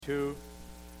to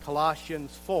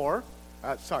Colossians 1.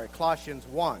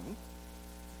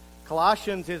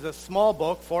 Colossians is a small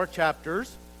book, 4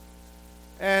 chapters.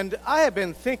 And I have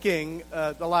been thinking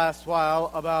the last while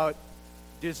about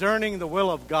discerning the will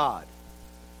of God.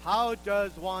 How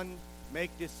does one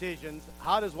make decisions?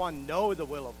 How does one know the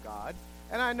will of God?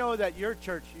 And I know that your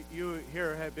church, you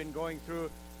here have been going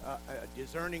through a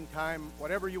discerning time,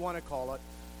 whatever you want to call it.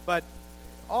 But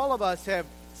all of us have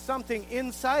something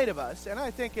inside of us, and I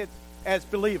think it's, as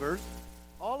believers,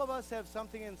 all of us have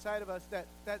something inside of us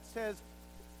that says,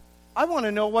 I want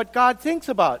to know what God thinks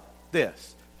about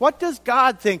this. What does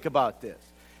God think about this?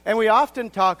 And we often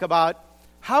talk about,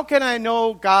 how can I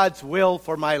know God's will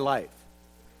for my life?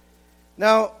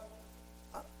 Now,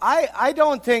 I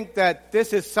don't think that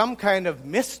this is some kind of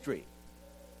mystery.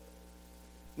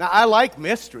 Now, I like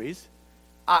mysteries.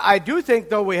 I do think,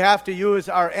 though, we have to use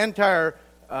our entire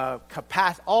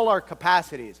all our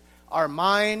capacities, our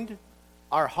mind,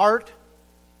 our heart,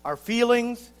 our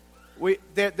feelings.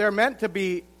 They're meant to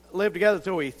be lived together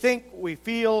so we think, we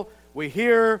feel, we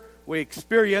hear, we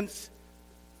experience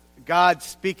God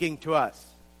speaking to us.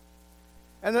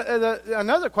 And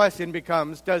another question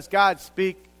becomes, does God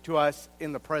speak to us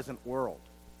in the present world?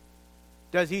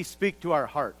 Does He speak to our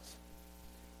hearts?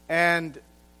 And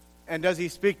does He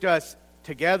speak to us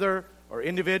together or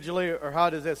individually, or how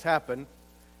does this happen?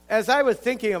 As I was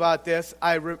thinking about this,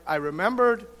 I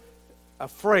remembered a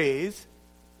phrase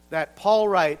that Paul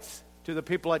writes to the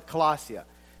people at Colossia.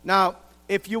 Now,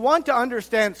 if you want to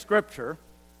understand Scripture,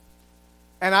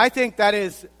 and I think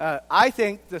I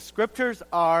think the Scriptures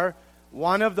are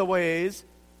one of the ways.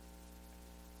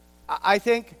 I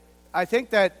think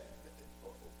that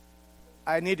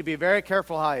I need to be very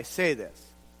careful how I say this.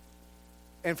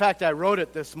 In fact, I wrote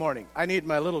it this morning. I need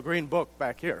my little green book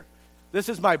back here. This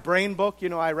is my brain book. You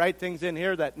know, I write things in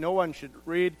here that no one should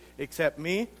read except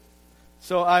me.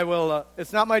 So I will,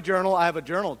 it's not my journal. I have a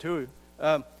journal too.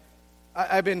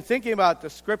 I've been thinking about the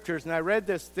Scriptures, and I read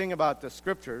this thing about the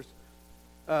Scriptures.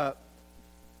 The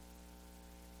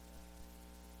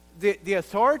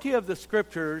authority of the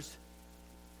Scriptures,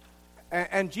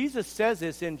 and Jesus says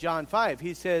this in John 5.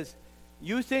 He says,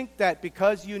 you think that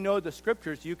because you know the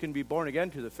Scriptures, you can be born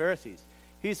again to the Pharisees.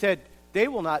 He said, they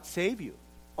will not save you.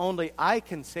 Only I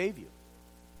can save you.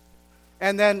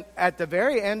 And then at the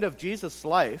very end of Jesus'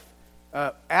 life,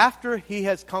 after He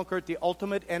has conquered the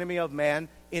ultimate enemy of man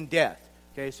in death.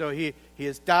 Okay, so he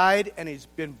has died and he's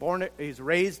been born, he's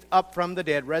raised up from the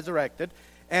dead, resurrected,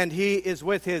 and He is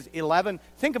with His 11,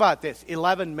 think about this,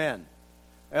 11 men.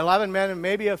 11 men and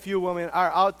maybe a few women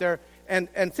are out there, and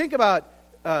think about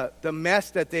the mess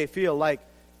that they feel like.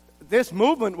 This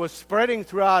movement was spreading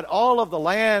throughout all of the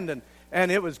land, and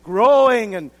it was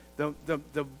growing, and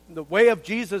the way of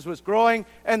Jesus was growing,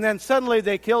 and then suddenly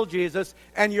they kill Jesus,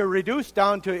 and you're reduced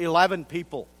down to 11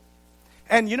 people.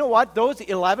 And you know what? Those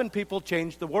 11 people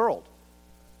changed the world.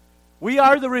 We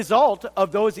are the result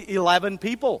of those 11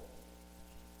 people.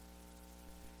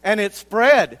 And it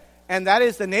spread, and that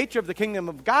is the nature of the kingdom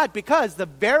of God, because the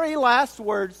very last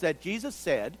words that Jesus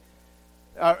said,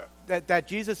 that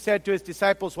Jesus said to His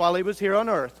disciples while He was here on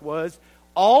earth was,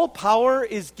 all power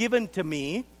is given to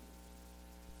me.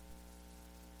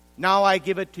 Now I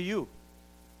give it to you.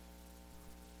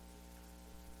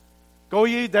 Go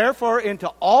ye therefore into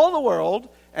all the world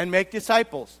and make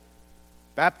disciples.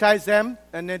 Baptize them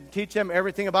and then teach them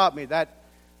everything about me. That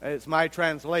is my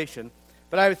translation.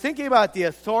 But I was thinking about the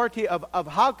authority of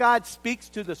how God speaks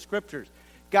to the Scriptures.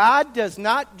 God does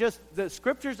not just, the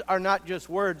Scriptures are not just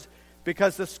words,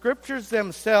 because the Scriptures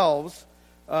themselves,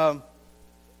 let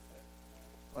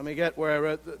me get where I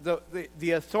read.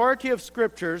 The authority of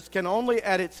Scriptures can only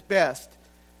at its best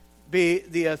be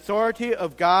the authority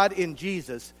of God in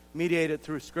Jesus mediated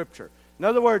through Scripture. In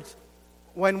other words,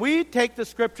 when we take the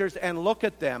Scriptures and look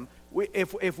at them,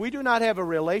 if we do not have a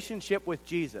relationship with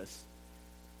Jesus,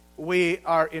 we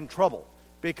are in trouble,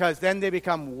 because then they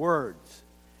become words.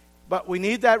 But we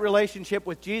need that relationship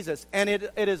with Jesus, and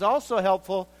it is also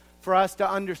helpful for us to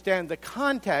understand the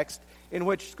context in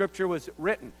which Scripture was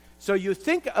written. So you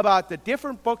think about the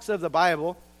different books of the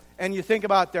Bible, and you think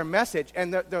about their message.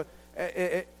 And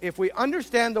if we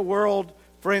understand the world,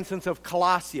 for instance, of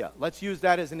Colossia, let's use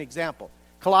that as an example.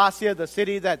 Colossia, the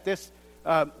city that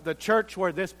the church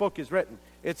where this book is written.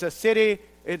 It's a city,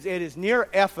 it is near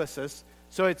Ephesus,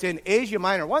 so it's in Asia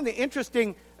Minor. One of the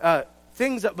interesting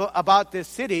things about this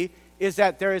city is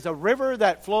that there is a river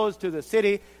that flows to the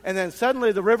city, and then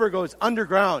suddenly the river goes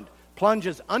underground,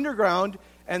 plunges underground,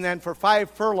 and then for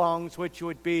 5 furlongs, which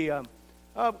would be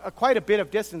quite a bit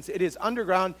of distance, it is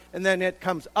underground, and then it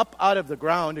comes up out of the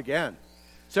ground again.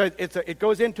 So it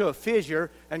goes into a fissure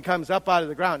and comes up out of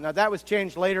the ground. Now, that was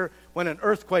changed later when an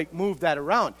earthquake moved that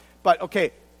around. But,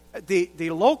 okay,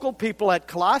 the local people at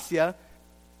Colossia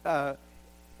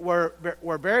were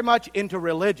very much into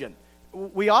religion.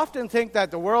 We often think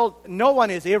that the world, no one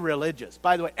is irreligious.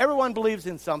 By the way, everyone believes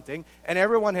in something, and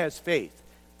everyone has faith.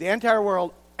 The entire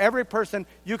world, every person,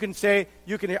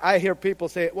 I hear people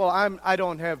say, well, I'm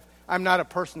not a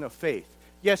person of faith.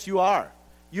 Yes, you are.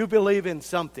 You believe in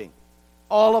something.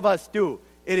 All of us do.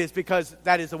 It is because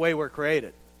that is the way we're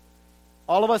created.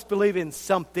 All of us believe in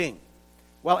something.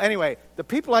 Well, anyway, the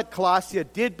people at Colossia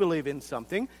did believe in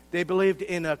something. They believed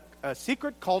in a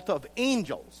secret cult of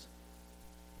angels.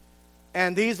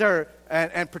 And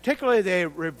and particularly they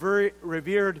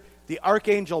revered the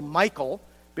Archangel Michael,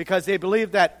 because they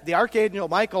believed that the Archangel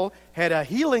Michael had a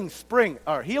healing spring,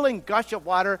 or healing gush of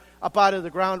water up out of the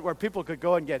ground where people could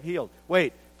go and get healed.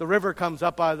 Wait, the river comes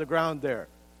up out of the ground there.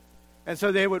 And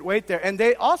so they would wait there. And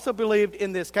they also believed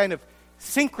in this kind of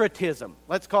syncretism.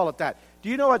 Let's call it that. Do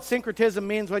you know what syncretism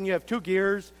means when you have two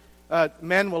gears?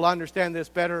 Men will understand this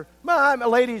better.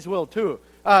 Ladies will too.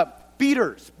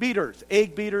 Beaters,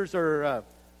 egg beaters, or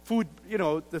food,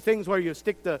 the things where you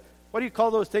stick what do you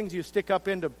call those things you stick up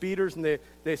into beaters and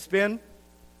they spin?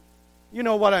 You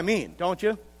know what I mean, don't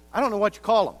you? I don't know what you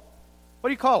call them. What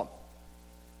do you call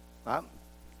them?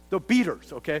 The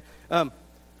beaters, okay?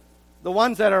 The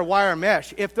ones that are wire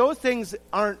mesh. If those things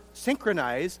aren't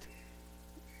synchronized,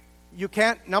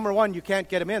 number one, you can't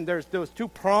get them in. There's those two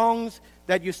prongs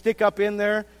that you stick up in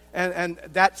there, and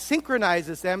that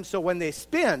synchronizes them so when they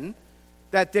spin,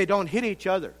 that they don't hit each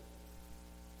other.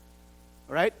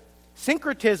 All right?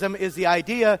 Syncretism is the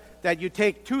idea that you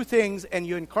take two things and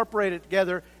you incorporate it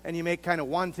together and you make kind of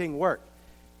one thing work.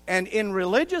 And in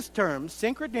religious terms,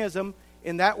 syncretism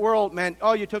in that world meant,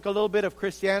 you took a little bit of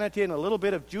Christianity and a little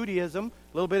bit of Judaism,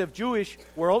 a little bit of Jewish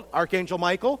world, Archangel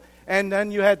Michael, and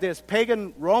then you had this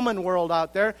pagan Roman world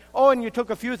out there. And you took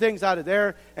a few things out of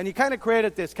there, and you kind of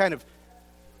created this kind of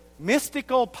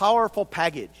mystical, powerful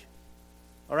package.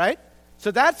 All right?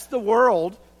 So that's the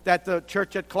world that the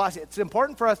church at Colossae. It's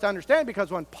important for us to understand,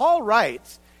 because when Paul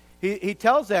writes, he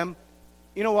tells them,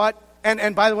 you know what?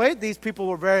 And by the way, these people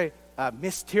were very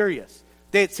mysterious.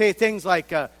 They'd say things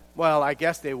like, well, I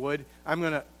guess they would.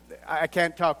 I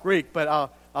can't talk Greek, but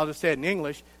I'll just say it in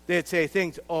English. They'd say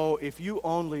things, if you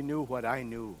only knew what I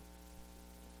knew.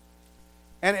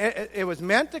 And it was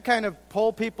meant to kind of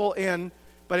pull people in,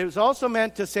 but it was also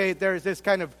meant to say there's this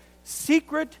kind of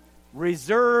secret,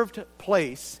 reserved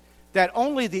place that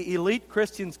only the elite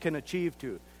Christians can achieve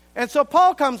to. And so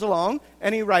Paul comes along,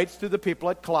 and he writes to the people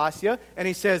at Colossia, and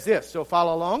he says this. So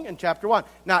follow along in chapter 1.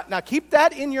 Now keep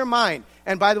that in your mind.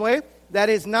 And by the way, that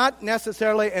is not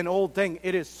necessarily an old thing.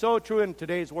 It is so true in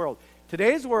today's world.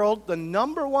 Today's world, the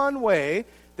number one way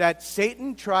that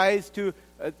Satan tries to,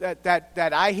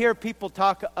 that I hear people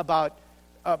talk about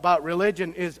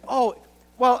religion is,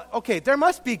 there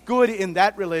must be good in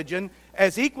that religion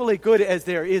as equally good as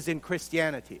there is in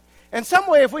Christianity. And some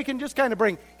way, if we can just kind of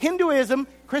bring Hinduism,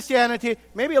 Christianity,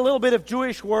 maybe a little bit of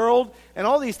Jewish world, and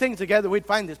all these things together, we'd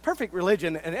find this perfect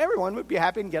religion, and everyone would be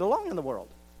happy and get along in the world.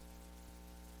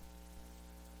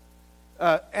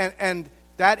 And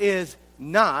that is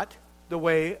not the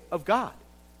way of God.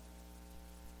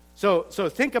 So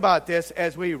think about this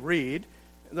as we read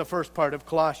the first part of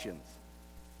Colossians.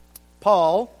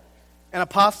 Paul, an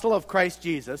apostle of Christ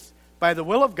Jesus, by the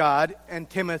will of God, and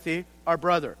Timothy, our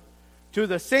brother, to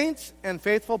the saints and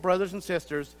faithful brothers and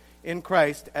sisters in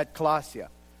Christ at Colossia.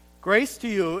 Grace to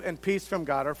you and peace from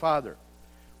God our Father.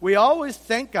 We always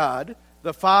thank God,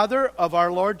 the Father of our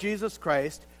Lord Jesus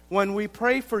Christ, when we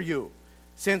pray for you,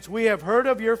 since we have heard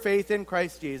of your faith in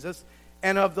Christ Jesus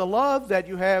and of the love that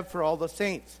you have for all the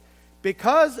saints,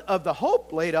 because of the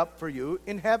hope laid up for you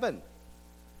in heaven.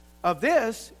 Of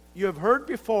this you have heard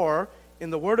before in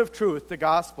the word of truth, the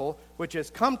gospel, which has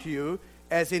come to you,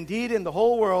 as indeed in the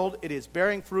whole world it is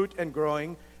bearing fruit and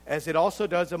growing, as it also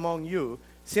does among you,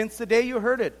 since the day you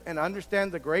heard it, and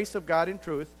understand the grace of God in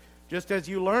truth, just as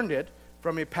you learned it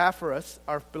from Epaphras,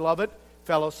 our beloved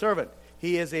fellow servant.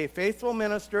 He is a faithful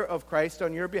minister of Christ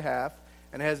on your behalf,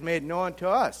 and has made known to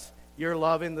us your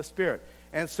love in the Spirit.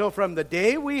 And so from the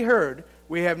day we heard,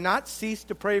 we have not ceased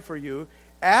to pray for you,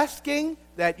 asking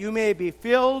that you may be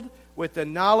filled with the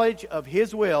knowledge of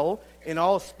his will in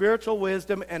all spiritual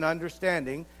wisdom and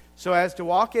understanding, so as to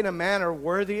walk in a manner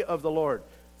worthy of the Lord,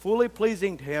 fully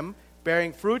pleasing to him,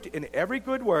 bearing fruit in every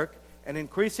good work, and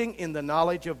increasing in the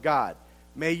knowledge of God.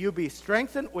 May you be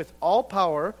strengthened with all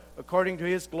power, according to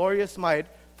his glorious might,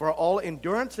 for all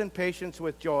endurance and patience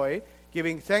with joy,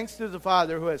 giving thanks to the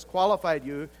Father who has qualified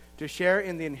you to share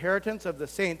in the inheritance of the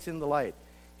saints in the light.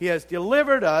 He has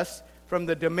delivered us from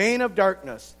the domain of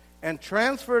darkness and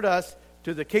transferred us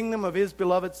to the kingdom of his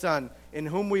beloved Son, in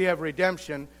whom we have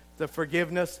redemption, the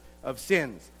forgiveness of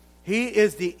sins. He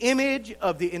is the image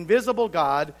of the invisible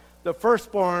God, the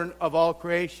firstborn of all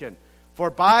creation. For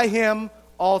by him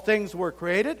all things were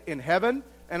created, in heaven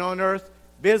and on earth,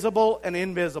 visible and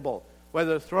invisible,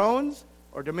 whether thrones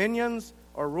or dominions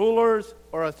or rulers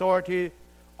or authority.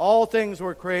 All things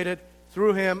were created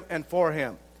through him and for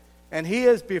him. And he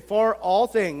is before all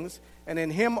things, and in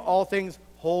him all things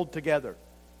hold together.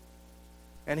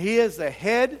 And he is the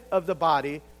head of the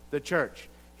body, the church.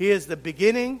 He is the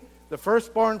beginning, the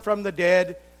firstborn from the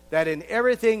dead, that in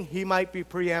everything he might be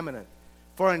preeminent.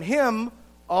 For in him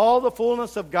all the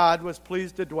fullness of God was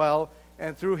pleased to dwell,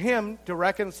 and through him to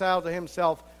reconcile to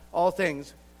himself all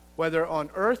things, whether on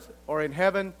earth or in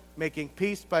heaven, making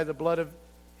peace by the blood of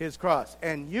his cross.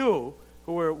 And you,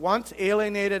 who were once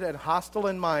alienated and hostile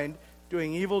in mind,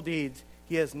 doing evil deeds,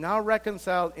 he has now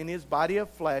reconciled in his body of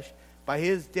flesh by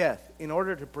his death, in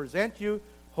order to present you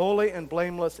holy and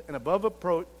blameless and above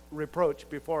reproach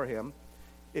before him,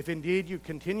 if indeed you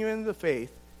continue in the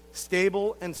faith,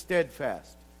 stable and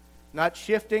steadfast, not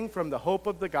shifting from the hope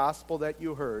of the gospel that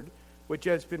you heard, which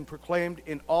has been proclaimed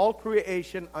in all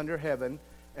creation under heaven,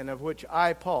 and of which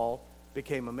I, Paul,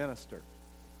 became a minister.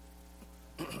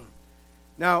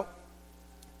 Now,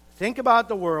 think about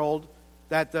the world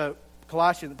that the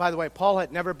Colossians... By the way, Paul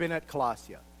had never been at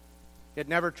Colossia. He had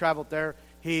never traveled there.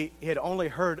 He had only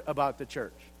heard about the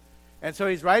church. And so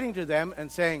he's writing to them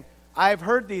and saying, I've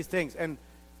heard these things. And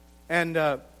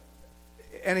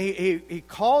he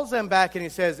calls them back and he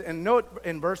says, and note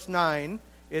in verse 9,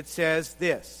 it says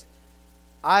this,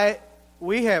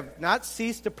 we have not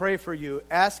ceased to pray for you,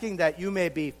 asking that you may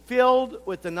be filled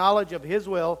with the knowledge of his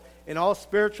will in all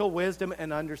spiritual wisdom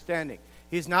and understanding.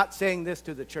 He's not saying this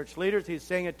to the church leaders. He's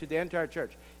saying it to the entire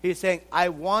church. He's saying, I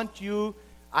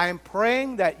am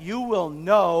praying that you will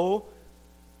know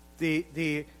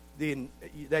that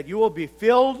you will be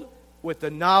filled with the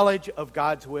knowledge of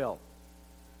God's will.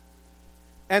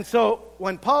 And so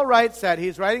when Paul writes that,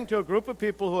 he's writing to a group of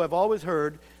people who have always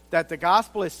heard that the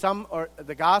gospel is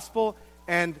the gospel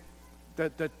and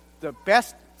the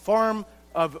best form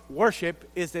of worship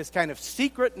is this kind of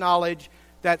secret knowledge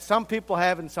that some people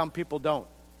have and some people don't.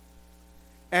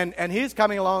 And he's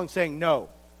coming along saying, no.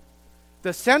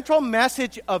 The central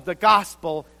message of the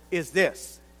gospel is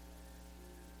this.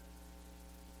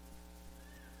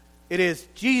 It is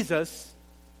Jesus,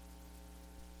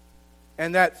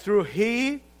 and that through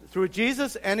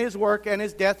Jesus and his work and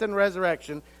his death and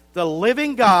resurrection, the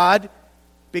living God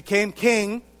became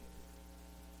king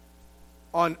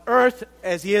on earth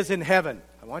as he is in heaven.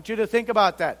 I want you to think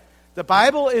about that. The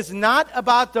Bible is not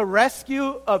about the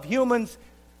rescue of humans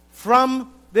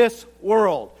from this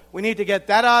world. We need to get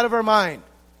that out of our mind.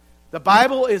 The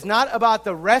Bible is not about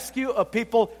the rescue of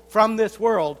people from this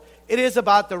world. It is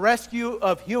about the rescue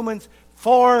of humans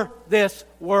for this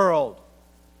world.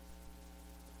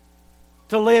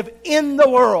 To live in the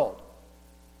world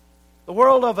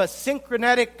of a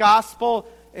syncretic gospel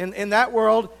in that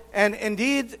world. And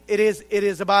indeed, it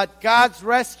is about God's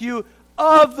rescue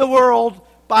of the world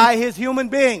by his human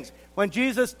beings. When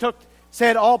Jesus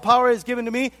said, all power is given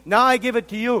to me, now I give it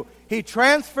to you. He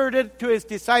transferred it to his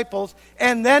disciples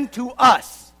and then to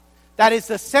us. That is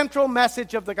the central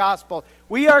message of the gospel.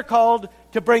 We are called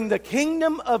to bring the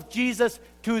kingdom of Jesus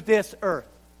to this earth.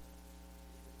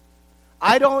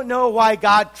 I don't know why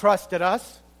God trusted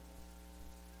us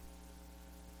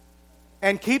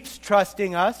and keeps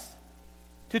trusting us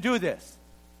to do this.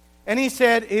 And he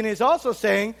said, and he's also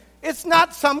saying, it's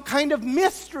not some kind of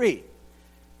mystery.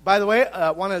 By the way,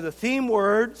 one of the theme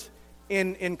words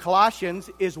in Colossians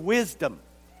is wisdom.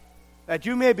 That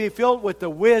you may be filled with the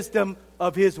wisdom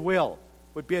of his will,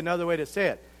 would be another way to say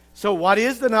it. So what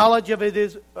is the knowledge of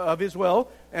his will,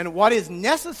 and what is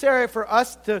necessary for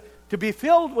us to be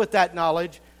filled with that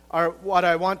knowledge are what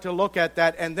I want to look at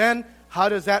that. And then how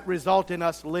does that result in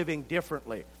us living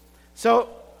differently? So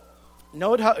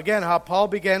note how Paul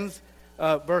begins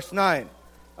verse 9.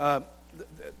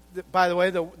 By the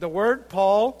way, the word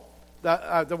Paul,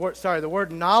 the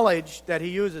word knowledge that he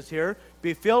uses here,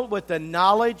 be filled with the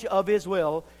knowledge of his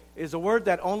will, is a word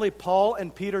that only Paul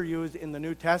and Peter use in the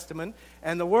New Testament.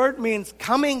 And the word means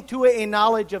coming to a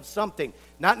knowledge of something.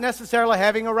 Not necessarily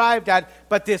having arrived at,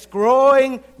 but this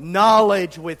growing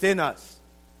knowledge within us.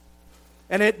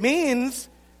 And it means,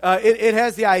 it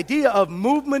has the idea of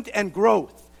movement and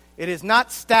growth. It is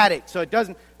not static, so it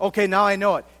doesn't, okay, now I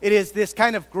know it. It is this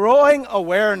kind of growing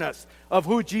awareness of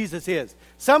who Jesus is.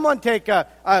 Someone take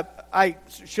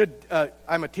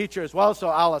I'm a teacher as well, so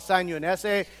I'll assign you an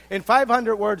essay. In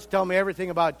 500 words, tell me everything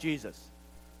about Jesus.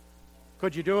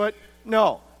 Could you do it?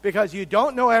 No, because you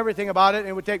don't know everything about it, and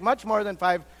it would take much more than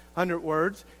 500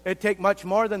 words. It'd take much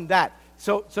more than that.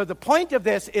 So the point of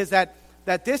this is that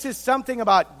this is something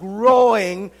about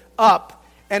growing up,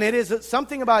 and it is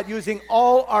something about using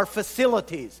all our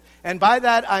facilities. And by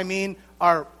that I mean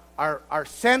our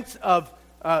sense of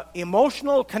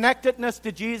emotional connectedness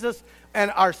to Jesus, and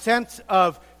our sense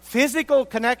of physical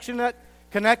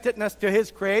connectedness to His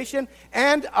creation,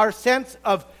 and our sense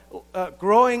of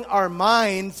growing our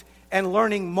minds and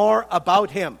learning more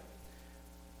about Him.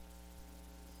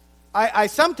 I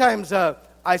sometimes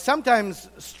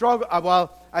struggle.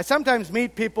 I sometimes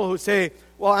meet people who say,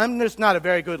 "Well, I'm just not a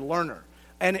very good learner."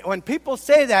 And when people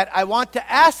say that, I want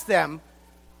to ask them,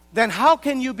 "Then how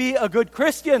can you be a good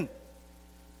Christian?"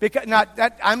 Because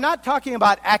I'm not talking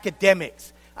about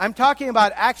academics. I'm talking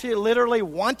about actually literally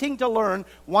wanting to learn,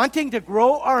 wanting to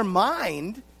grow our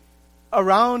mind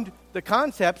around the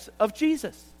concepts of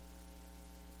Jesus.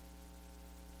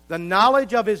 The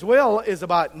knowledge of His will is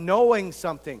about knowing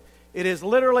something. It is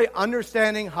literally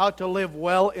understanding how to live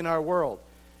well in our world.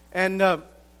 And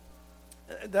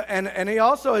he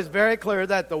also is very clear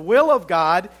that the will of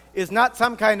God is not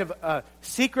some kind of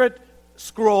secret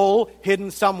scroll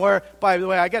hidden somewhere. By the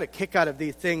way, I get a kick out of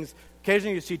these things.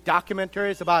 Occasionally you see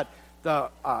documentaries about the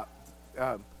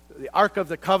Ark of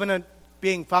the Covenant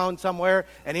being found somewhere,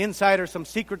 and inside are some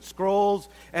secret scrolls,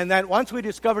 and then once we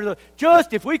discover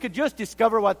if we could just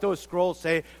discover what those scrolls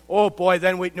say, oh boy,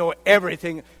 then we'd know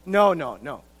everything.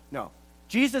 No.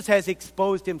 Jesus has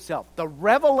exposed Himself. The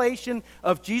revelation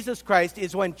of Jesus Christ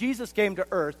is when Jesus came to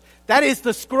earth. That is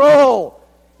the scroll.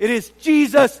 It is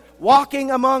Jesus walking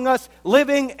among us,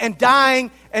 living and dying,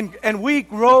 and we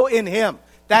grow in Him.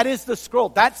 That is the scroll.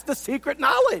 That's the secret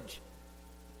knowledge.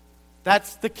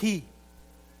 That's the key.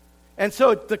 And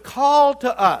so the call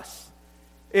to us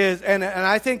is, and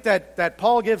I think that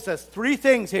Paul gives us three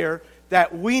things here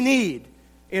that we need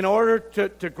in order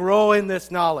to grow in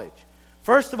this knowledge.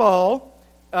 First of all,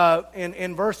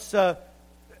 in verse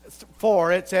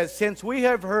 4, it says, "Since we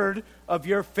have heard of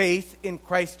your faith in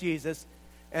Christ Jesus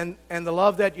and the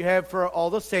love that you have for all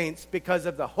the saints because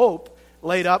of the hope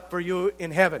laid up for you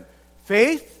in heaven."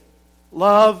 Faith,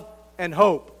 love, and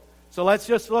hope. So let's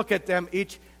just look at them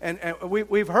each. And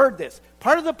we've heard this.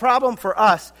 Part of the problem for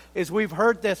us is we've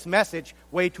heard this message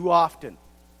way too often.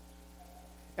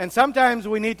 And sometimes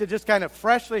we need to just kind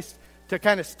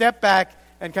of step back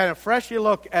and kind of freshly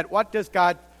look at what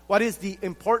is the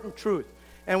important truth.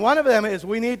 And one of them is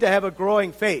we need to have a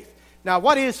growing faith. Now,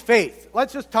 what is faith?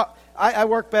 Let's just talk. I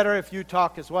work better if you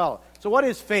talk as well. So what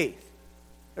is faith?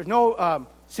 There's no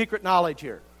secret knowledge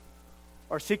here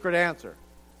or secret answer.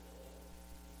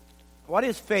 What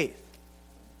is faith?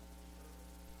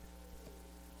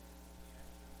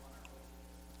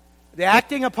 The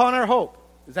acting upon our hope.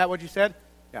 Is that what you said?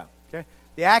 Yeah. Okay.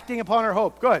 The acting upon our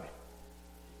hope. Good.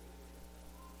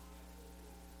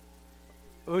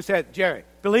 Who said? Jerry.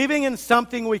 Believing in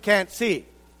something we can't see.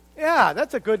 Yeah,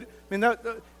 that's a good.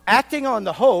 The acting on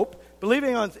the hope,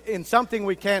 believing in something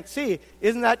we can't see,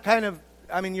 isn't that kind of?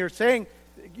 You're saying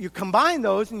you combine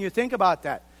those and you think about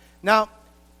that. Now,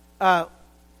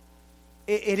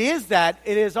 it is that.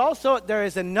 It is also there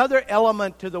is another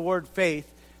element to the word faith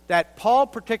that Paul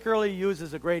particularly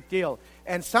uses a great deal.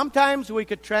 And sometimes we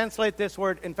could translate this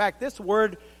word. In fact, this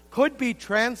word could be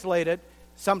translated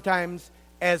sometimes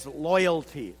as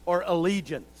loyalty or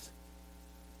allegiance.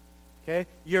 Okay?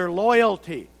 Your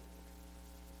loyalty.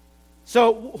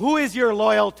 So who is your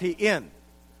loyalty in?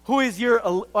 Who is your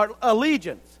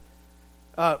allegiance?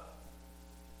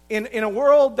 In a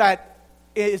world that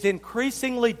is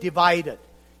increasingly divided,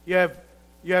 you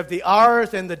have the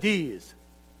R's and the D's.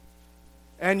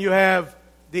 And you have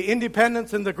the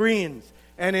independents and the Greens.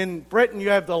 And in Britain, you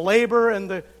have the Labour and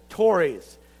the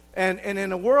Tories. And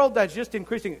in a world that's just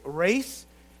increasing race,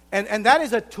 and that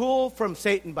is a tool from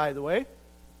Satan, by the way,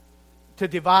 to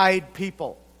divide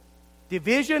people.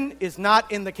 Division is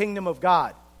not in the kingdom of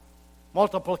God.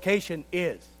 Multiplication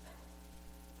is.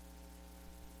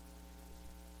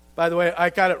 By the way, I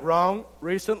got it wrong.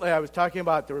 Recently, I was talking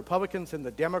about the Republicans and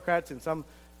the Democrats in some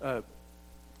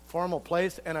formal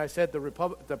place, and I said the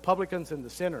Republicans and the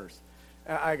sinners.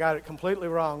 I got it completely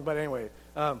wrong, but anyway,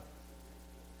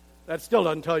 that still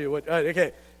doesn't tell you what.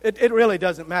 Okay, it really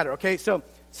doesn't matter. Okay, so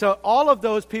all of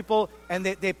those people, and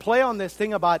they play on this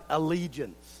thing about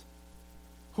allegiance.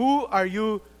 Who are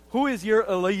you? Who is your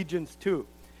allegiance to?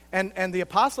 And the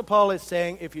Apostle Paul is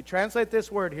saying, if you translate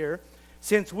this word here,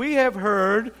 since we have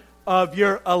heard of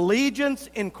your allegiance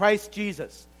in Christ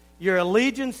Jesus. your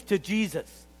allegiance to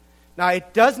Jesus. Now,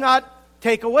 it does not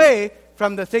take away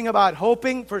from the thing about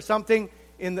hoping for something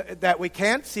that we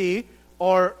can't see,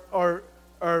 or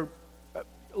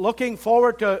looking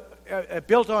forward to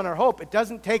built on our hope. It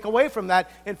doesn't take away from that.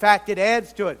 In fact, it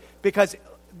adds to it, because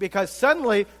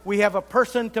suddenly we have a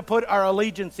person to put our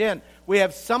allegiance in. We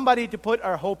have somebody to put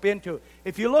our hope into.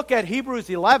 If you look at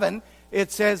Hebrews 11,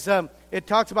 it says, it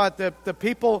talks about the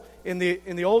people in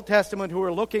the Old Testament who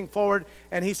were looking forward,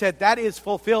 and he said that is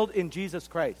fulfilled in Jesus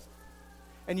Christ.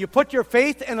 And you put your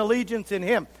faith and allegiance in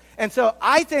him. And so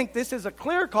I think this is a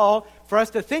clear call for us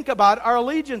to think about our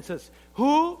allegiances.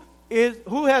 Who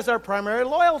has our primary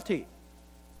loyalty?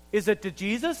 Is it to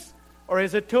Jesus, or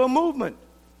is it to a movement?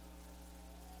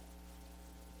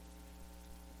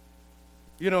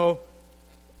 You know,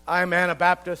 I'm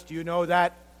Anabaptist, you know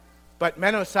that. But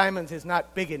Menno Simons is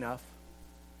not big enough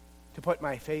to put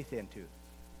my faith into.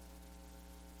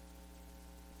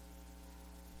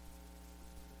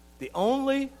 The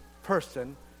only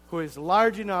person who is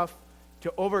large enough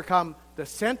to overcome the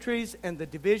centuries and the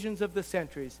divisions of the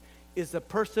centuries is the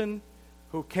person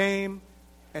who came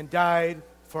and died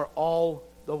for all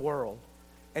the world.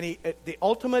 And the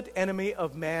ultimate enemy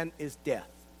of man is death.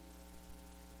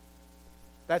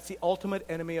 That's the ultimate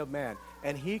enemy of man.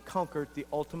 And he conquered the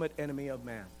ultimate enemy of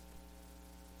man.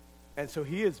 And so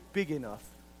he is big enough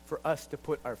for us to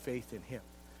put our faith in him.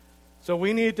 So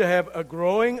we need to have a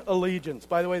growing allegiance.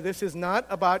 By the way, this is not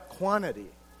about quantity.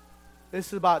 This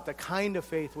is about the kind of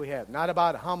faith we have, not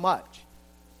about how much.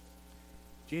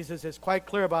 Jesus is quite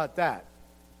clear about that.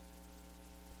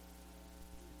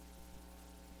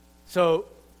 So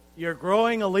your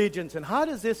growing allegiance, and how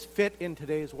does this fit in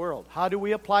today's world? How do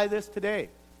we apply this today?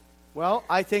 Well,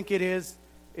 I think it is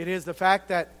the fact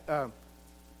that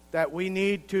we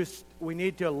need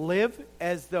to live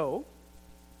as though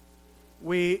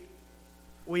we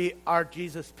are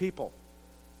Jesus' people.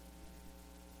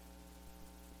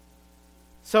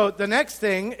 So the next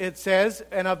thing it says,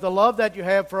 and of the love that you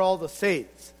have for all the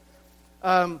saints.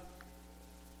 We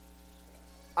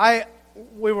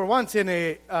were once in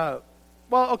a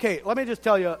let me just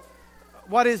tell you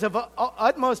what is of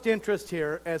utmost interest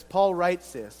here as Paul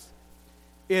writes this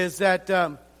is that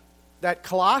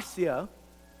Colossia,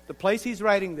 the place he's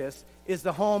writing this, is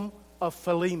the home of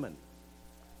Philemon.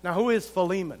 Now, who is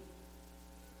Philemon?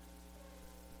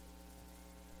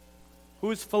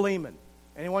 Who's Philemon?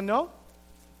 Anyone know?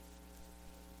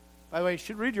 By the way, you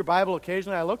should read your Bible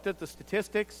occasionally. I looked at the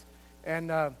statistics, and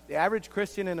the average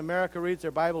Christian in America reads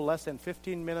their Bible less than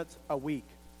 15 minutes a week.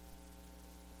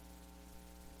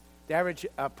 The average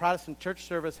Protestant church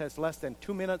service has less than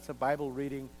 2 minutes of Bible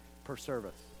reading per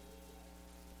service.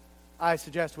 I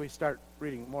suggest we start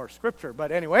reading more Scripture,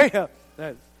 but anyway.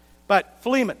 But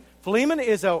Philemon. Philemon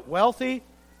is a wealthy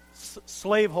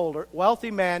slaveholder,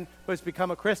 wealthy man who has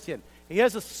become a Christian. He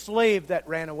has a slave that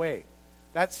ran away.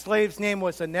 That slave's name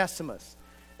was Onesimus.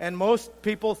 And most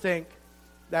people think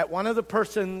that one of the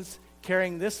persons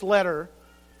carrying this letter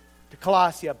to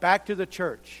Colossia back to the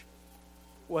church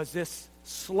was this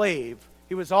slave.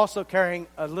 He was also carrying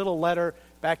a little letter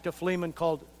back to Philemon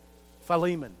called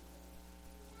Philemon.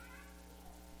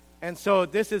 And so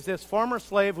this is this former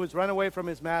slave who's run away from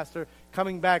his master,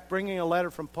 coming back, bringing a letter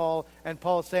from Paul, and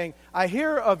Paul saying, I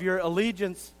hear of your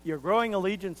allegiance, your growing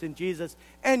allegiance in Jesus,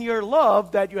 and your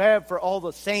love that you have for all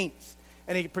the saints.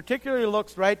 And he particularly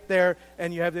looks right there,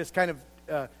 and you have this kind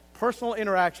of personal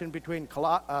interaction between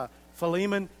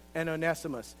Philemon and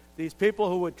Onesimus. These people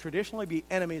who would traditionally be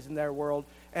enemies in their world.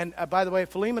 And by the way,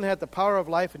 Philemon had the power of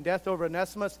life and death over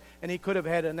Onesimus, and he could have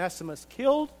had Onesimus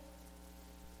killed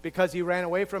because he ran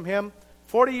away from him.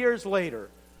 40 years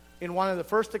later, in one of the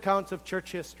first accounts of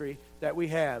church history that we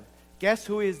have, guess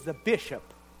who is the bishop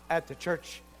at the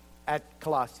church at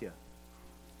Colossia?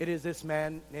 It is this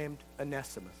man named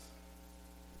Onesimus.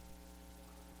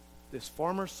 This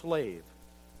former slave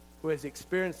who has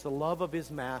experienced the love of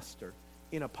his master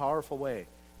in a powerful way.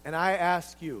 And I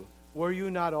ask you, were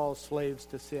you not all slaves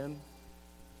to sin?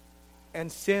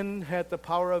 And sin had the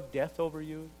power of death over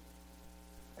you?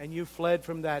 And you fled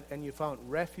from that, and you found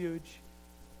refuge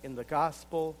in the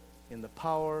gospel, in the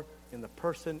power, in the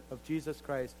person of Jesus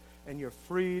Christ, and you're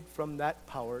freed from that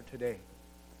power today.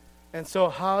 And so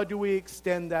how do we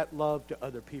extend that love to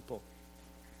other people?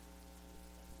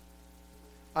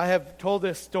 I have told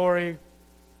this story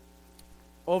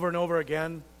over and over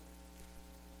again,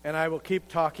 and I will keep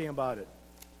talking about it.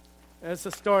 And it's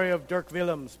the story of Dirk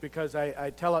Willems, because I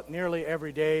tell it nearly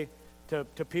every day to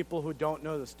people who don't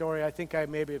know the story. I think I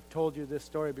maybe have told you this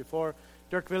story before.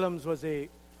 Dirk Willems was a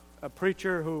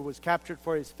preacher who was captured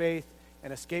for his faith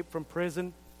and escaped from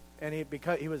prison. and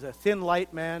because he was a thin,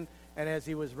 light man, and as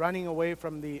he was running away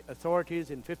from the authorities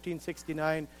in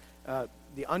 1569,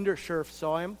 the undersheriff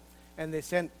saw him, and they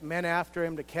sent men after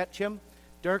him to catch him.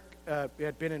 Dirk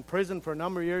had been in prison for a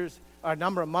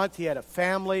number of months. He had a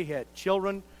family, he had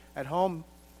children at home,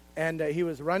 and he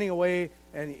was running away,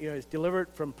 and he was delivered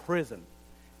from prison.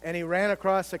 And he ran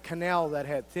across a canal that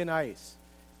had thin ice,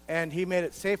 and he made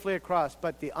it safely across.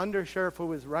 But the undersheriff who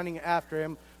was running after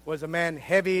him was a man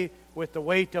heavy with the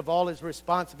weight of all his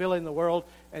responsibility in the world,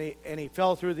 and he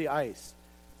fell through the ice.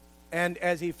 And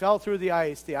as he fell through the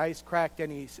ice cracked,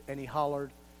 and he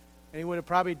hollered, and he would have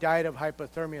probably died of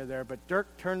hypothermia there. But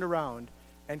Dirk turned around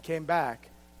and came back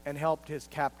and helped his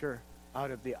captor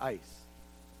out of the ice.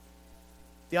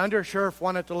 The undersheriff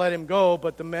wanted to let him go,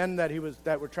 but the men that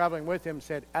were traveling with him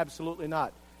said, absolutely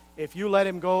not. If you let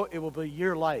him go, it will be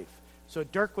your life. So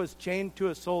Dirk was chained to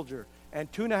a soldier, and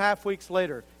 2.5 weeks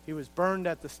later, he was burned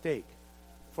at the stake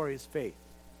for his faith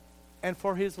and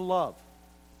for his love,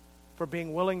 for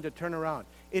being willing to turn around.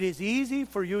 It is easy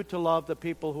for you to love the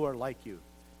people who are like you.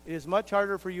 It is much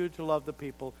harder for you to love the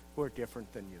people who are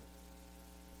different than you.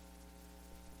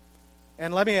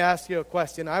 And let me ask you a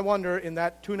question. I wonder, in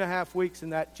that 2.5 weeks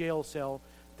in that jail cell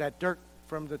that Dirk,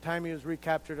 from the time he was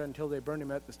recaptured until they burned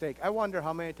him at the stake, I wonder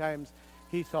how many times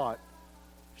he thought,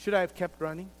 should I have kept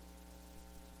running?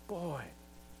 Boy,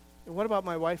 and what about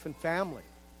my wife and family?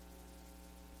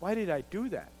 Why did I do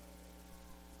that?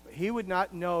 He would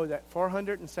not know that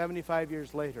 475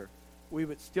 years later, we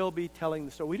would still be telling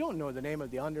the story. We don't know the name of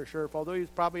the undersheriff, although he's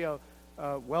probably a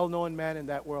well-known man in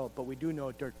that world, but we do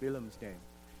know Dirk Willems' name.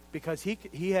 Because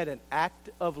he had an act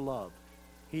of love.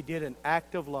 He did an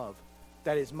act of love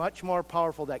that is much more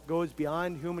powerful, that goes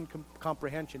beyond human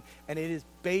comprehension, and it is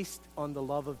based on the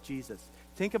love of Jesus.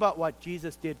 Think about what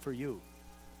Jesus did for you.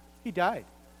 He died.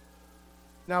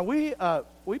 Now, we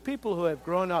people who have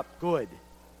grown up good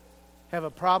have a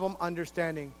problem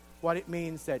understanding what it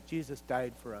means that Jesus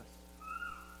died for us.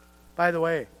 By the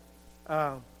way,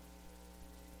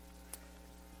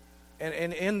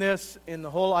 and in the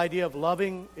whole idea of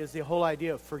loving is the whole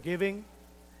idea of forgiving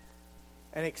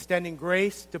and extending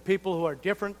grace to people who are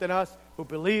different than us, who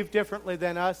believe differently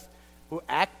than us, who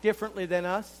act differently than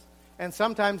us. And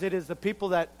sometimes it is the people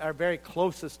that are very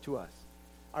closest to us,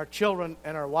 our children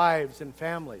and our wives and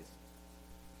families,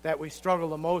 that we struggle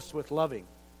the most with loving.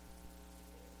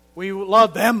 We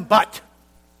love them, but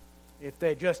if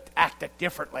they just acted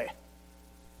differently.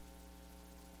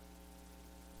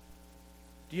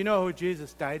 Do you know who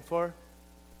Jesus died for?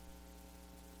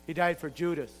 He died for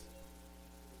Judas.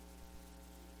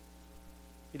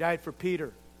 He died for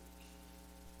Peter.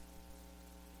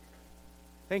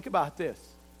 Think about this.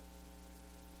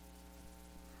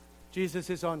 Jesus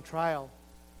is on trial,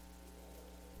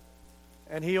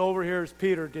 and he overhears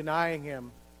Peter denying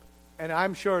him. And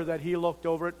I'm sure that he looked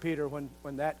over at Peter when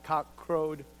that cock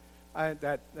crowed,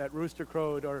 that rooster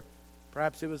crowed, or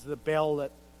perhaps it was the bell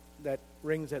that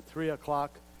rings at 3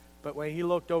 o'clock. But when he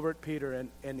looked over at Peter,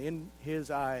 and in his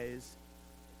eyes,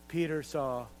 Peter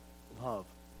saw love.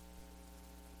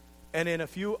 And in a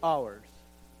few hours,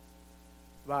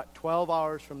 about 12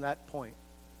 hours from that point,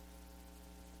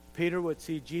 Peter would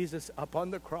see Jesus up on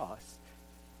the cross.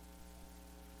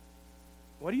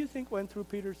 What do you think went through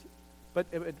Peter's... But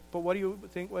what do you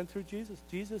think went through Jesus?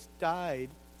 Jesus died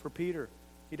for Peter.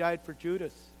 He died for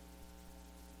Judas.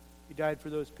 He died for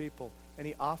those people. And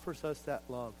he offers us that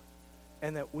love.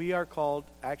 And that we are called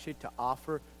actually to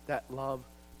offer that love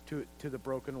to the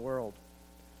broken world.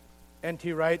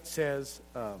 N.T. Wright says,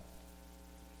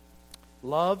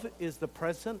 love is the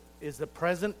present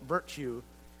virtue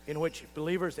in which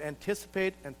believers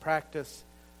anticipate and practice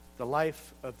the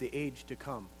life of the age to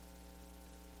come.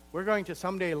 We're going to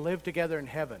someday live together in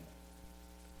heaven.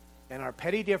 And our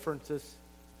petty differences,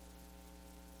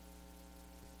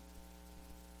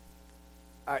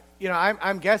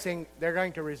 I'm guessing they're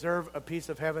going to reserve a piece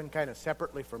of heaven kind of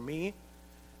separately for me,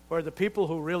 where the people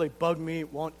who really bug me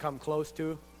won't come close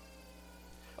to.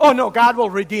 Oh, no, God will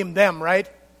redeem them, right?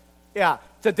 Yeah,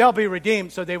 so they'll be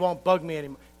redeemed so they won't bug me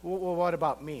anymore. Well, what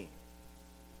about me?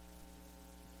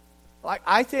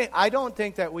 I don't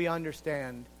think that we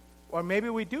understand, or maybe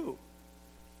we do,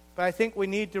 but I think we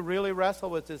need to really wrestle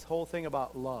with this whole thing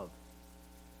about love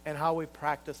and how we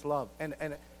practice love. And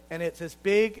it's as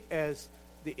big as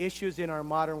the issues in our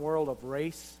modern world of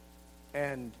race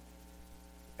and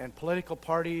political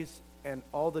parties and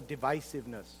all the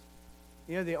divisiveness.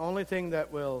 You know, the only thing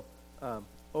that will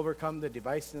overcome the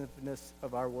divisiveness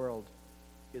of our world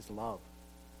is love.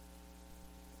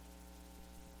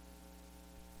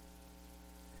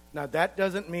 Now, that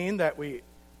doesn't mean that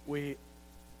we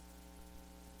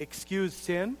excuse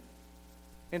sin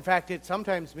In fact, it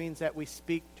sometimes means that we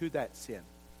speak to that sin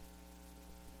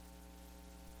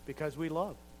because we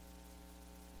love.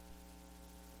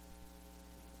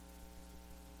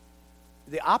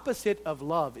 The opposite of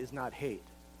love is not hate.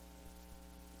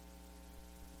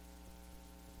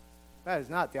 That is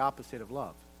not the opposite of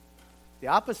love. The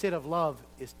opposite of love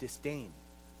is disdain.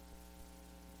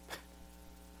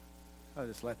 I'll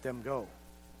just let them go.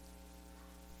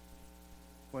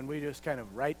 When we just kind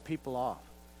of write people off.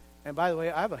 And by the way,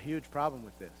 I have a huge problem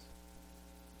with this.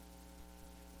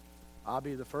 I'll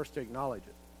be the first to acknowledge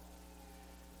it.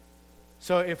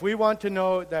 So if we want to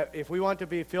know that, if we want to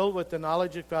be filled with the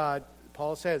knowledge of God,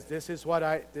 Paul says, this is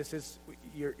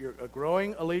your a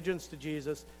growing allegiance to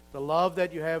Jesus, the love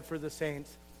that you have for the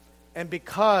saints, and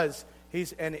because he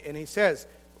says,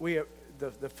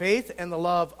 the faith and the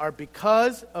love are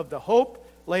because of the hope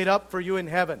laid up for you in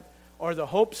heaven, or the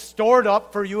hope stored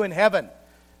up for you in heaven.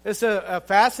 It's a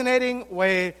fascinating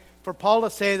way for Paul to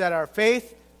say that our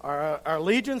faith, our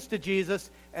allegiance to Jesus,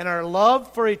 and our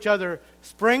love for each other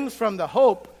springs from the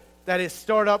hope that is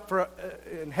stored up for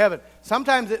in heaven.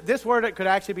 Sometimes this word it could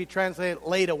actually be translated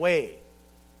laid away.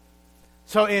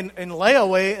 So in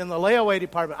layaway, in the layaway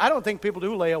department, I don't think people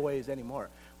do layaways anymore.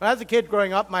 When I was a kid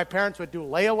growing up, my parents would do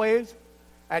layaways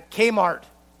at Kmart.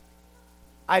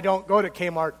 I don't go to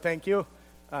Kmart, thank you.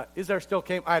 Is there still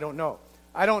Kmart? I don't know.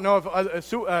 I don't know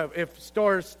if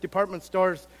stores, department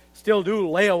stores, still do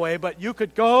layaway, but you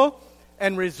could go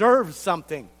and reserve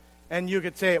something, and you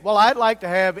could say, "Well, I'd like to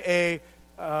have a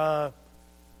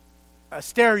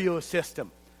stereo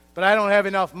system, but I don't have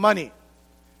enough money,"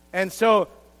 and so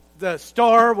the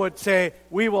store would say,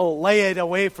 "We will lay it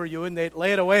away for you," and they'd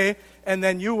lay it away, and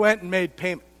then you went and made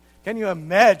payment. Can you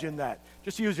imagine that?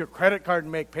 Just use your credit card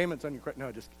and make payments on your credit.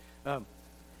 No, just.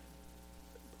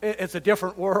 It's a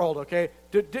different world, okay?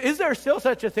 Is there still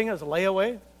such a thing as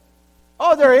layaway?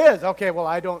 Oh, there is. Okay, well,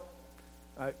 I don't.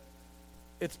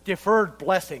 It's deferred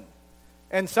blessing.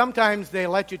 And sometimes they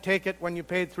let you take it when you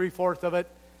paid 3/4 of it,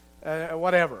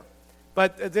 whatever.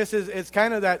 But it's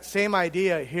kind of that same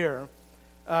idea here,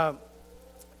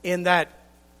 in that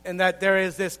there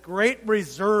is this great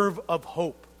reserve of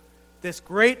hope, this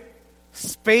great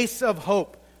space of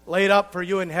hope laid up for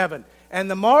you in heaven. And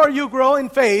the more you grow in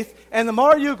faith and the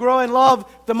more you grow in love,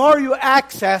 the more you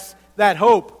access that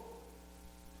hope.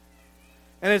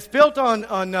 And it's built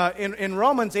in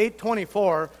Romans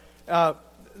 8:24.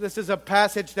 This is a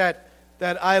passage that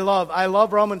I love. I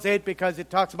love Romans 8 because it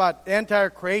talks about the entire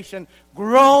creation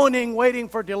groaning, waiting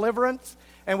for deliverance.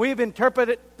 And we've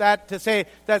interpreted that to say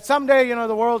that someday,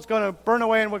 the world's going to burn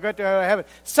away and we'll go to heaven.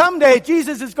 Someday,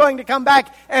 Jesus is going to come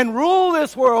back and rule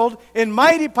this world in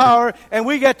mighty power, and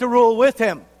we get to rule with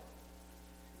him.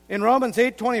 In Romans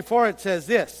 8:24, it says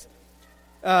this,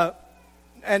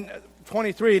 and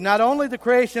 23, not only the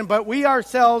creation, but we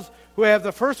ourselves who have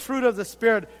the first fruit of the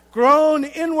Spirit groan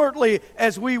inwardly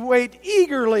as we wait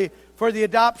eagerly for the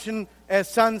adoption as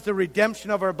sons, the redemption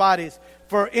of our bodies.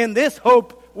 For in this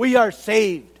hope we are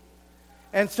saved.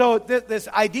 And so this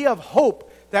idea of hope,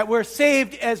 that we're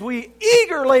saved as we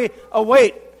eagerly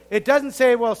await. It doesn't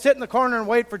say, well, sit in the corner and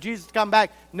wait for Jesus to come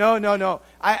back. No.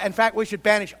 In fact, we should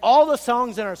banish all the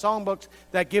songs in our songbooks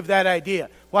that give that idea.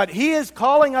 What he is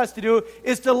calling us to do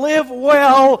is to live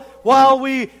well while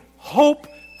we hope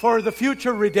for the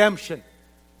future redemption.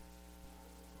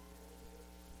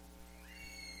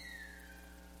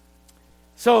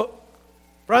 So,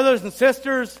 brothers and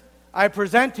sisters, I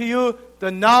present to you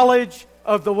the knowledge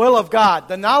of the will of God.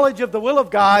 The knowledge of the will of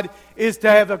God is to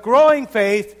have a growing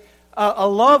faith, a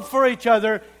love for each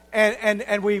other,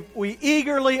 and we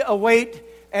eagerly await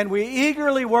and we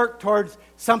eagerly work towards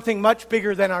something much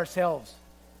bigger than ourselves.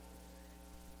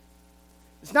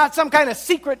 It's not some kind of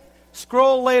secret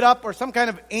scroll laid up or some kind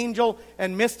of angel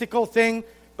and mystical thing,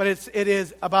 but it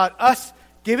is about us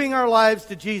giving our lives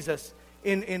to Jesus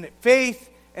in faith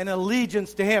and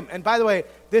allegiance to him. And by the way,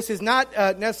 this is not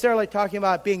necessarily talking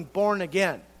about being born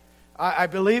again. I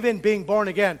believe in being born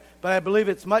again, but I believe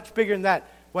it's much bigger than that.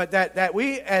 That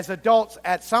we as adults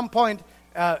at some point,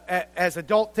 as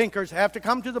adult thinkers, have to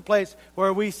come to the place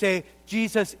where we say,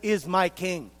 Jesus is my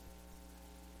king.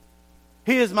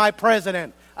 He is my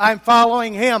president. I'm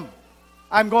following him.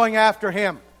 I'm going after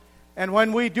him. And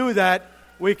when we do that,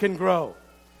 we can grow.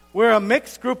 We're a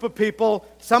mixed group of people.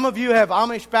 Some of you have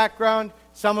Amish background.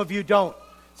 Some of you don't.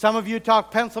 Some of you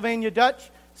talk Pennsylvania Dutch.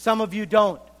 Some of you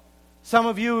don't. Some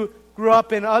of you grew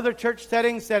up in other church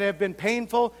settings that have been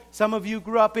painful. Some of you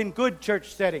grew up in good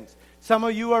church settings. Some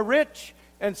of you are rich,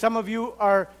 and some of you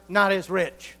are not as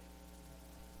rich.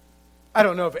 I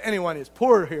don't know if anyone is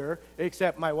poor here,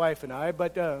 except my wife and I,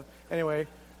 but anyway.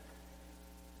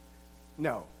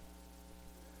 No.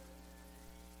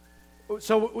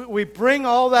 So we bring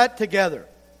all that together.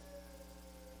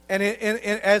 And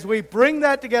as we bring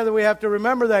that together, we have to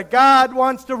remember that God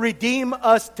wants to redeem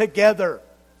us together.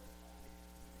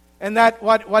 And that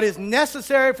what is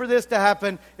necessary for this to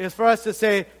happen is for us to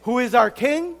say, who is our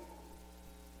King?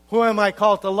 Who am I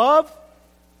called to love?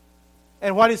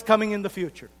 And what is coming in the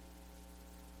future?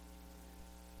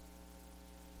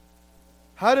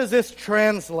 How does this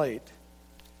translate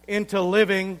into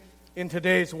living in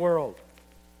today's world?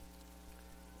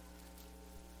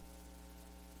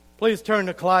 Please turn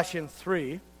to Colossians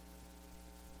 3.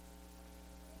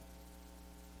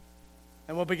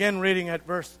 And we'll begin reading at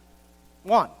verse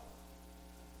 1.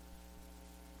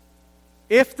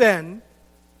 If then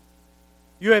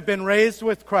you have been raised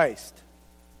with Christ,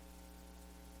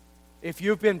 if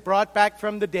you've been brought back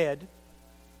from the dead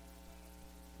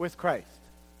with Christ,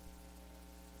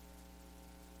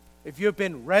 if you've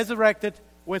been resurrected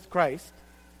with Christ,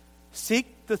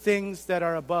 seek the things that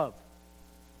are above,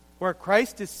 where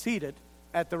Christ is seated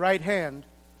at the right hand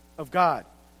of God.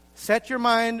 Set your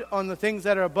mind on the things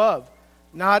that are above,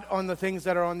 not on the things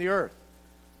that are on the earth.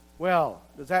 Well,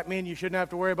 does that mean you shouldn't have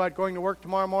to worry about going to work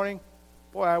tomorrow morning?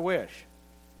 Boy, I wish.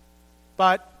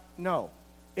 But no.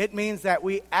 It means that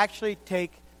we actually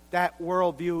take that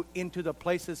worldview into the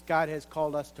places God has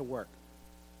called us to work.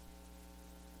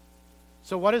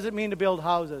 So what does it mean to build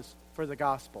houses for the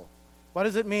gospel? What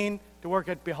does it mean to work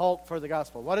at Behold for the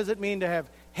gospel? What does it mean to have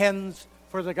hens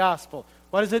for the gospel?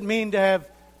 What does it mean to have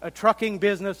a trucking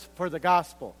business for the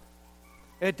gospel?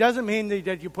 It doesn't mean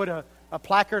that you put a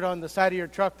placard on the side of your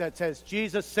truck that says,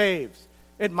 Jesus saves.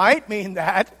 It might mean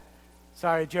that.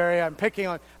 Sorry, Jerry, I'm picking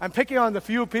on the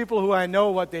few people who I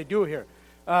know what they do here.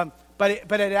 But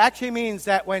it actually means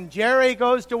that when Jerry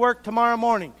goes to work tomorrow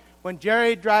morning, when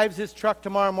Jerry drives his truck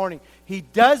tomorrow morning, he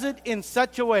does it in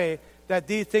such a way that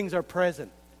these things are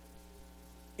present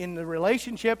in the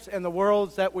relationships and the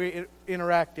worlds that we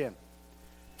interact in.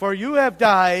 For you have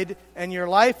died, and your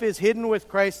life is hidden with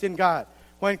Christ in God.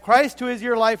 When Christ, who is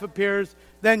your life, appears,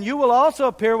 then you will also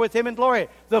appear with him in glory.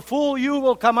 The full you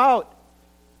will come out.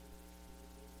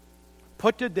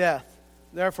 Put to death,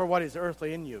 therefore, what is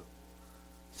earthly in you.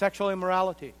 Sexual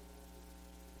immorality,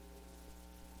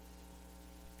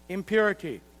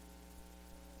 impurity,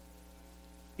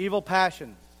 evil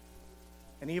passions,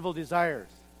 and evil desires,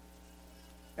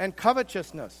 and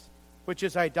covetousness, which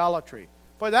is idolatry.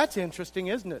 Boy, that's interesting,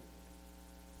 isn't it?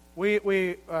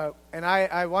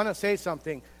 I want to say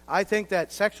something. I think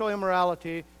that sexual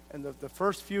immorality and the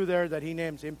first few there that he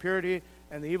names, impurity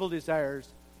and the evil desires,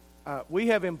 we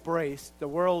have embraced the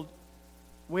world.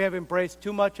 We have embraced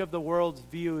too much of the world's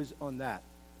views on that.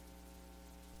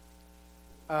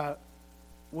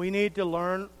 We need to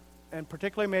learn, and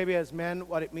particularly maybe as men,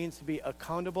 what it means to be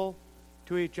accountable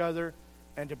to each other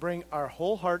and to bring our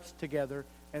whole hearts together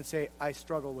and say, I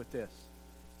struggle with this.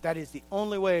 That is the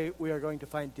only way we are going to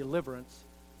find deliverance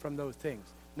from those things.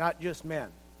 Not just men,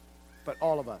 but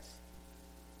all of us.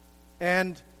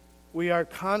 And we are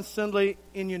constantly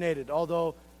inundated,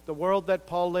 although the world that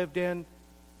Paul lived in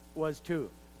was too.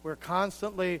 We're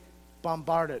constantly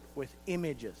bombarded with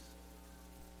images.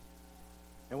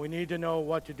 And we need to know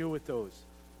what to do with those.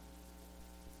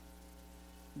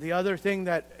 The other thing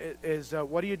that is,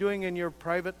 what are you doing in your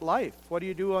private life? What do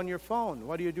you do on your phone?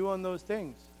 What do you do on those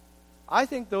things? I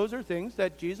think those are things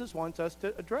that Jesus wants us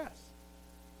to address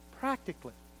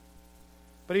practically.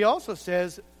 But he also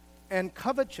says, and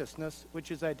covetousness, which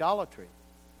is idolatry.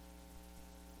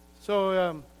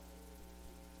 So,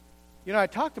 I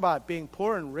talked about being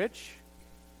poor and rich.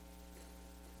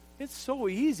 It's so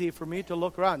easy for me to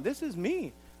look around. This is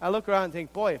me. I look around and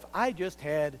think, boy, if I just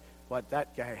had what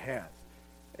that guy has.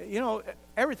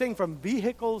 Everything from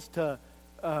vehicles to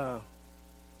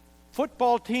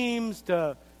football teams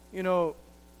to,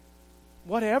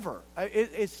 whatever.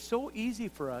 It's so easy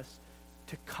for us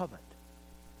to covet.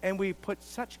 And we put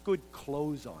such good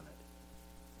clothes on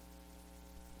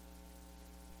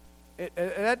it.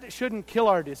 That shouldn't kill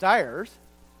our desires.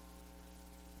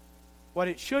 What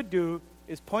it should do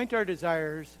is point our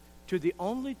desires to the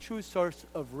only true source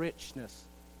of richness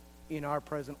in our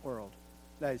present world.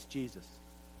 That is Jesus.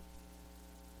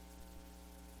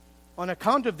 On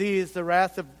account of these, the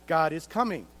wrath of God is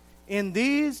coming. In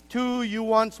these too you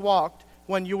once walked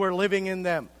when you were living in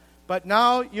them. But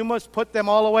now you must put them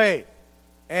all away.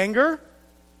 Anger,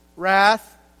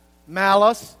 wrath,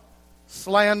 malice,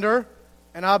 slander,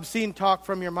 and obscene talk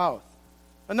from your mouth.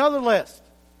 Another list.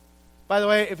 By the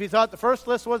way, if you thought the first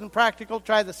list wasn't practical,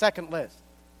 try the second list.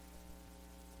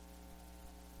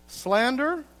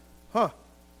 Slander?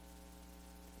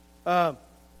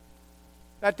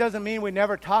 That doesn't mean we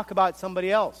never talk about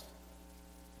somebody else.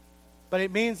 But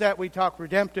it means that we talk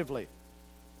redemptively.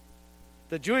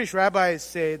 The Jewish rabbis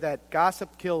say that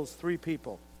gossip kills three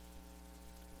people.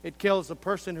 It kills the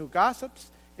person who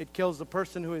gossips, it kills the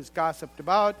person who is gossiped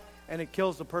about, and it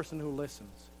kills the person who listens.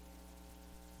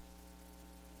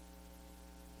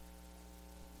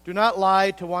 Do not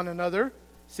lie to one another,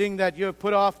 seeing that you have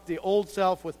put off the old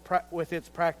self with its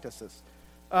practices.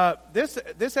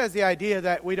 This has the idea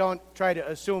that we don't try to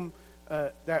assume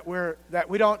that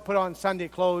we don't put on Sunday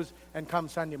clothes and come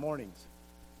Sunday mornings.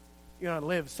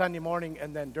 Live Sunday morning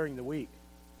and then during the week.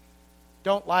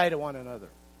 Don't lie to one another.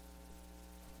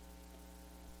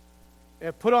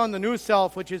 Put on the new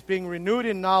self, which is being renewed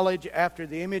in knowledge after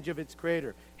the image of its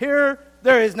creator. Here,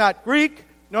 there is not Greek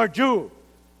nor Jew,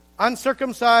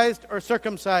 uncircumcised or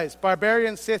circumcised,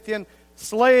 barbarian, Scythian,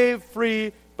 slave,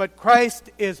 free, but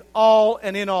Christ is all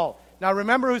and in all. Now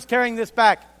remember who's carrying this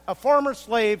back. A former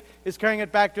slave is carrying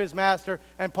it back to his master,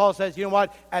 and Paul says, you know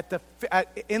what?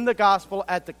 In the gospel,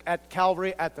 at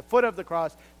Calvary, at the foot of the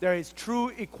cross, there is true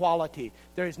equality.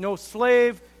 There is no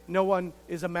slave, no one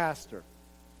is a master.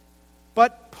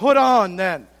 But put on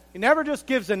then. He never just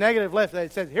gives a negative list. He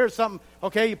says, here's something,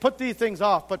 okay, you put these things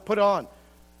off, but put on.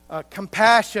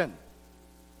 Compassion,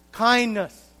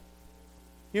 kindness,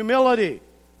 humility,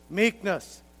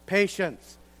 meekness,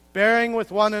 patience, bearing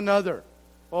with one another.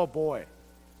 Oh boy.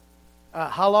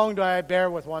 How long do I bear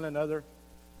with one another?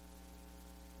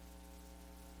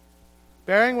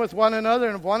 Bearing with one another,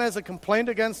 and if one has a complaint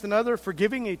against another,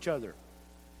 forgiving each other.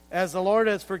 As the Lord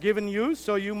has forgiven you,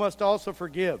 so you must also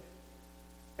forgive.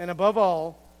 And above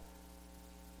all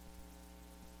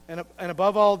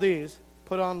these,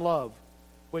 put on love,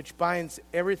 which binds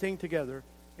everything together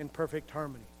in perfect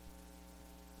harmony.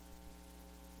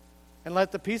 And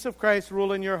let the peace of Christ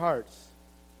rule in your hearts,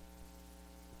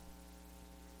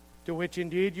 to which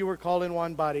indeed you were called in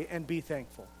one body, and be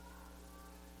thankful.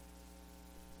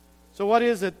 So what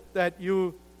is it that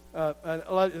you,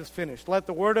 let's finish. Let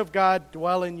the word of God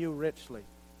dwell in you richly,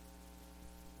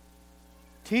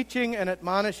 teaching and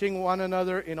admonishing one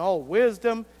another in all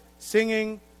wisdom,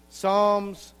 singing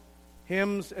psalms,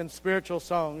 hymns, and spiritual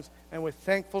songs, and with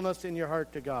thankfulness in your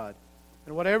heart to God.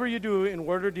 And whatever you do in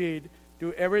word or deed,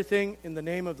 do everything in the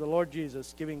name of the Lord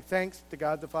Jesus, giving thanks to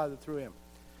God the Father through him.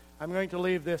 I'm going to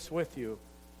leave this with you.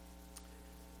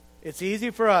 It's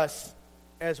easy for us,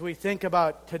 as we think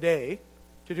about today,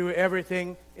 to do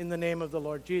everything in the name of the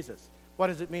Lord Jesus. What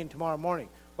does it mean tomorrow morning?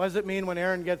 What does it mean when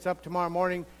Aaron gets up tomorrow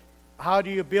morning? How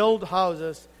do you build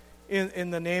houses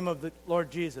in the name of the Lord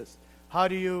Jesus? How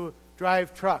do you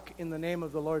drive truck in the name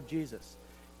of the Lord Jesus?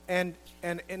 And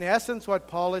in essence, what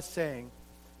Paul is saying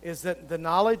is that the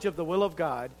knowledge of the will of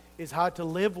God is how to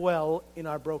live well in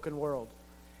our broken world.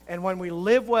 And when we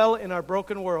live well in our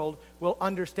broken world, we'll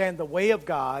understand the way of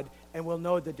God and we'll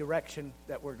know the direction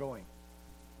that we're going.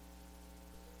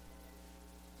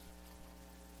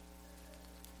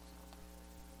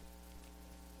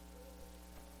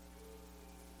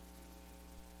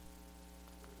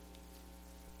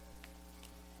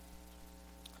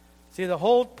 See, the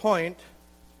whole point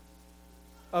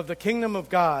of the kingdom of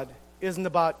God isn't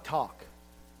about talk.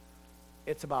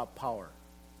 It's about power.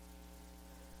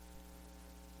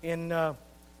 In 1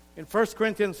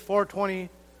 Corinthians 4:20,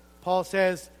 Paul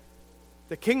says,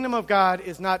 the kingdom of God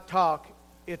is not talk,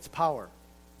 it's power.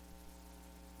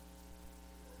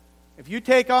 If you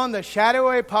take on the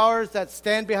shadowy powers that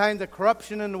stand behind the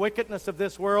corruption and wickedness of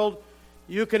this world,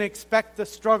 you can expect the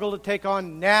struggle to take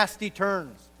on nasty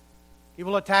turns. He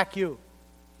will attack you,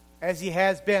 as he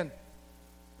has been.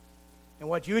 And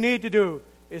what you need to do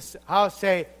is how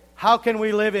can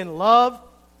we live in love?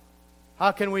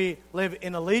 How can we live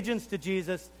in allegiance to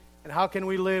Jesus? And how can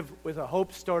we live with a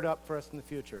hope stored up for us in the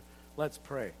future? Let's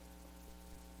pray.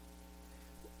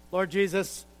 Lord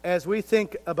Jesus, as we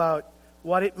think about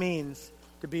what it means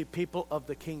to be people of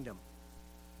the kingdom,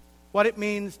 what it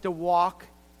means to walk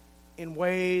in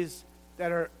ways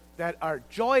that are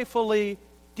joyfully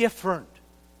different.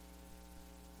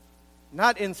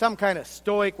 Not in some kind of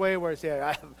stoic way where I say,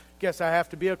 I guess I have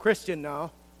to be a Christian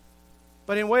now.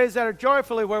 But in ways that are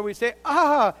joyfully where we say,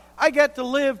 I get to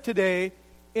live today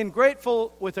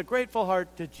with a grateful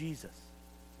heart to Jesus.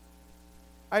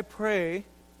 I pray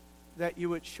that you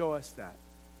would show us that.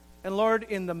 And Lord,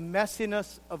 in the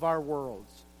messiness of our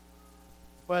worlds,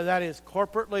 whether that is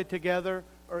corporately together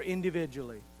or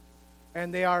individually,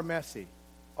 and they are messy.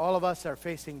 All of us are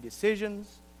facing decisions.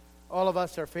 All of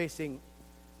us are facing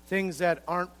things that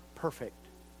aren't perfect.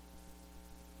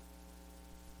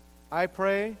 I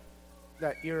pray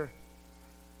that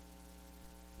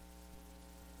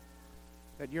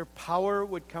that your power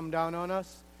would come down on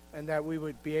us, and that we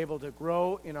would be able to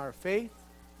grow in our faith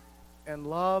and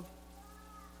love,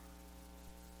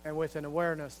 and with an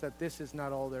awareness that this is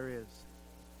not all there is.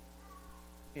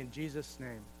 In Jesus'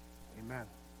 name, amen.